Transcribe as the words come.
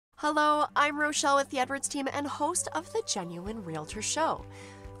Hello, I'm Rochelle with the Edwards team and host of the Genuine Realtor Show.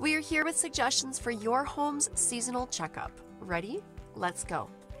 We are here with suggestions for your home's seasonal checkup. Ready? Let's go.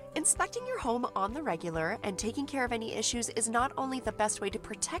 Inspecting your home on the regular and taking care of any issues is not only the best way to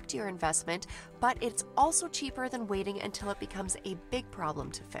protect your investment, but it's also cheaper than waiting until it becomes a big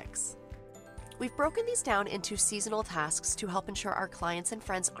problem to fix. We've broken these down into seasonal tasks to help ensure our clients and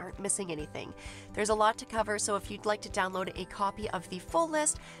friends aren't missing anything. There's a lot to cover, so if you'd like to download a copy of the full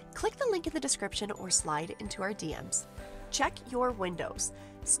list, click the link in the description or slide into our DMs. Check your windows.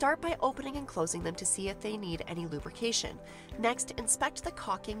 Start by opening and closing them to see if they need any lubrication. Next, inspect the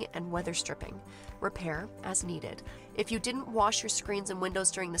caulking and weather stripping. Repair as needed. If you didn't wash your screens and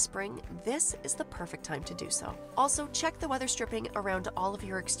windows during the spring, this is the perfect time to do so. Also, check the weather stripping around all of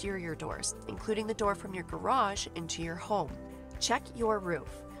your exterior doors, including the door from your garage into your home. Check your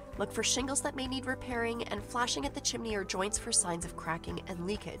roof. Look for shingles that may need repairing and flashing at the chimney or joints for signs of cracking and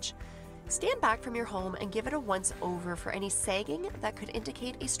leakage. Stand back from your home and give it a once-over for any sagging that could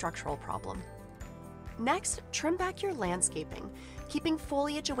indicate a structural problem. Next, trim back your landscaping. Keeping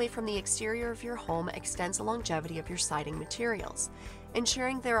foliage away from the exterior of your home extends the longevity of your siding materials.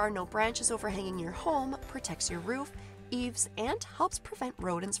 Ensuring there are no branches overhanging your home protects your roof, eaves, and helps prevent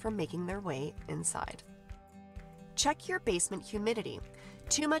rodents from making their way inside. Check your basement humidity.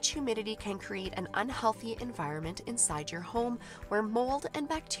 Too much humidity can create an unhealthy environment inside your home where mold and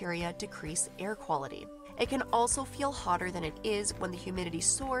bacteria decrease air quality. It can also feel hotter than it is when the humidity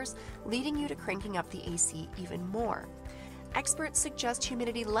soars, leading you to cranking up the AC even more. Experts suggest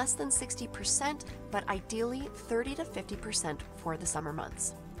humidity less than 60%, but ideally 30 to 50% for the summer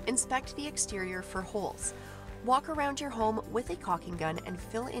months. Inspect the exterior for holes. Walk around your home with a caulking gun and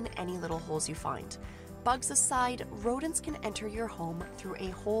fill in any little holes you find. Bugs aside, rodents can enter your home through a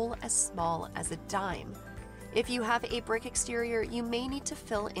hole as small as a dime. If you have a brick exterior, you may need to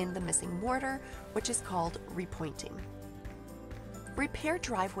fill in the missing mortar, which is called repointing. Repair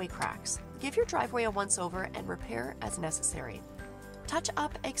driveway cracks. Give your driveway a once-over and repair as necessary. Touch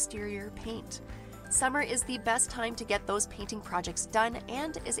up exterior paint. Summer is the best time to get those painting projects done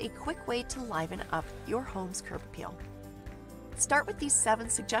and is a quick way to liven up your home's curb appeal. Start with these 7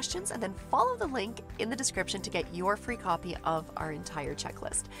 suggestions and then follow the link in the description to get your free copy of our entire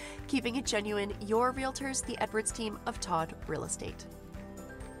checklist. Keeping it genuine, your realtors, the Edwards team of Todd Real Estate.